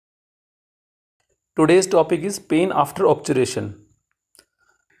Today's topic is pain after obturation.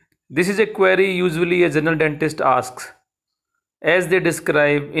 This is a query usually a general dentist asks. As they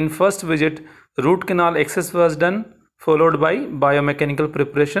describe, in first visit, root canal access was done, followed by biomechanical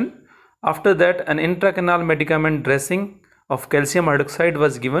preparation. After that, an intracanal medicament dressing of calcium hydroxide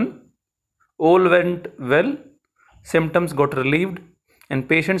was given. All went well, symptoms got relieved, and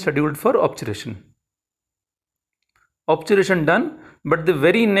patient scheduled for obturation. Obturation done, but the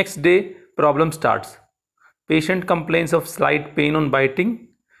very next day, problem starts. Patient complains of slight pain on biting,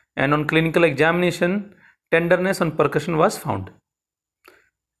 and on clinical examination, tenderness on percussion was found.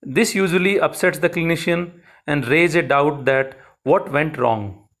 This usually upsets the clinician and raises a doubt that what went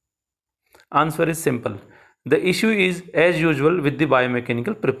wrong. Answer is simple. The issue is as usual with the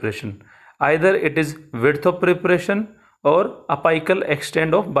biomechanical preparation. Either it is width of preparation or apical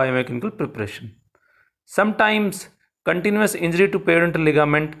extent of biomechanical preparation. Sometimes continuous injury to periodontal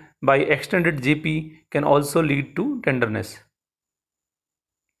ligament by extended GP can also lead to tenderness.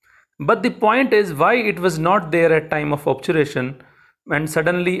 But the point is why it was not there at time of obturation and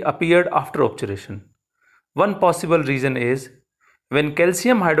suddenly appeared after obturation. One possible reason is when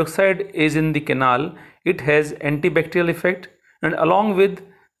calcium hydroxide is in the canal, it has antibacterial effect, and along with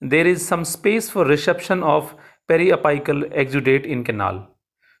there is some space for reception of periapical exudate in canal.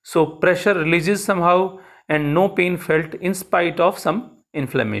 So pressure releases somehow and no pain felt in spite of some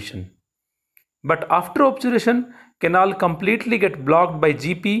inflammation. But after obturation, canal completely get blocked by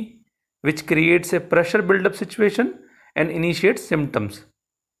GP, which creates a pressure buildup situation and initiates symptoms.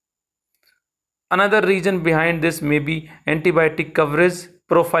 Another reason behind this may be antibiotic coverage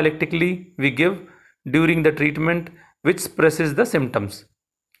prophylactically we give during the treatment, which suppresses the symptoms.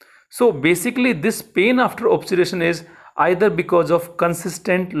 So basically this pain after obturation is either because of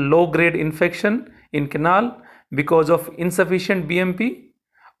consistent low grade infection in canal, because of insufficient BMP,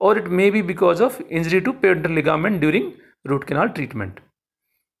 or it may be because of injury to periodontal ligament during root canal treatment.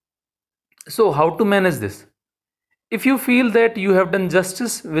 So how to manage this? If you feel that you have done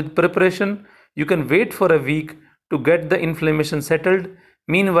justice with preparation, you can wait for a week to get the inflammation settled.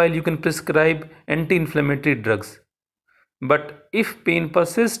 Meanwhile, you can prescribe anti-inflammatory drugs. But if pain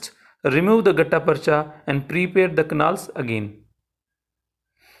persists, remove the gutta percha and prepare the canals again.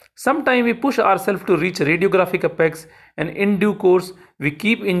 Sometimes we push ourselves to reach radiographic apex, and in due course we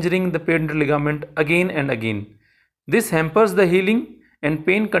keep injuring the periodontal ligament again and again. This hampers the healing and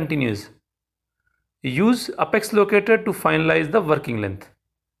pain continues. Use apex locator to finalize the working length.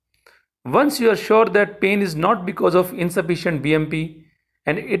 Once you are sure that pain is not because of insufficient BMP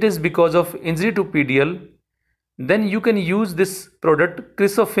and it is because of injury to PDL, then you can use this product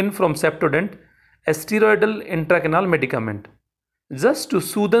Crisofin from Septodent, a steroidal intracanal medicament, just to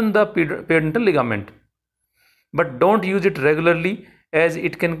soothe the periodontal ligament. But don't use it regularly as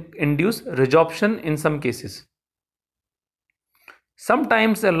it can induce resorption in some cases.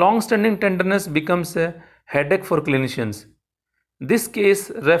 Sometimes a long-standing tenderness becomes a headache for clinicians. This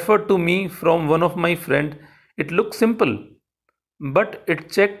case referred to me from one of my friends. It looked simple, but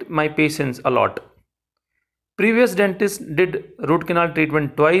it checked my patience a lot. Previous dentist did root canal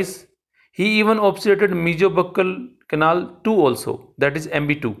treatment twice. He even obturated mesobuccal canal 2 also, that is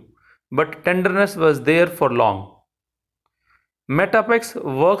MB2, but tenderness was there for long. Metapex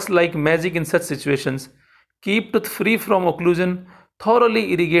works like magic in such situations. Keep tooth free from occlusion,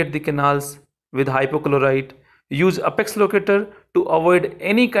 thoroughly irrigate the canals with hypochlorite, use apex locator to avoid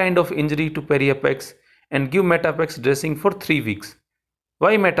any kind of injury to periapex, and give Metapex dressing for 3 weeks.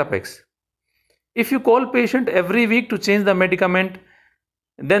 Why Metapex? If you call patient every week to change the medicament,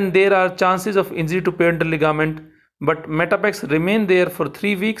 then there are chances of injury to periodontal ligament, but Metapex remain there for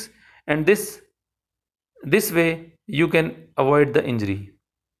 3 weeks, and this way you can avoid the injury.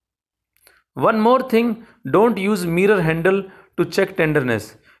 One more thing, don't use mirror handle to check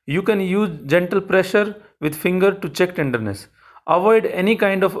tenderness. You can use gentle pressure with finger to check tenderness. Avoid any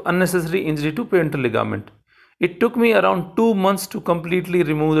kind of unnecessary injury to periodontal ligament. It took me around 2 months to completely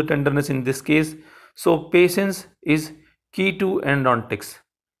remove the tenderness in this case, so patience is key to endodontics.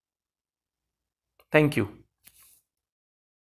 Thank you.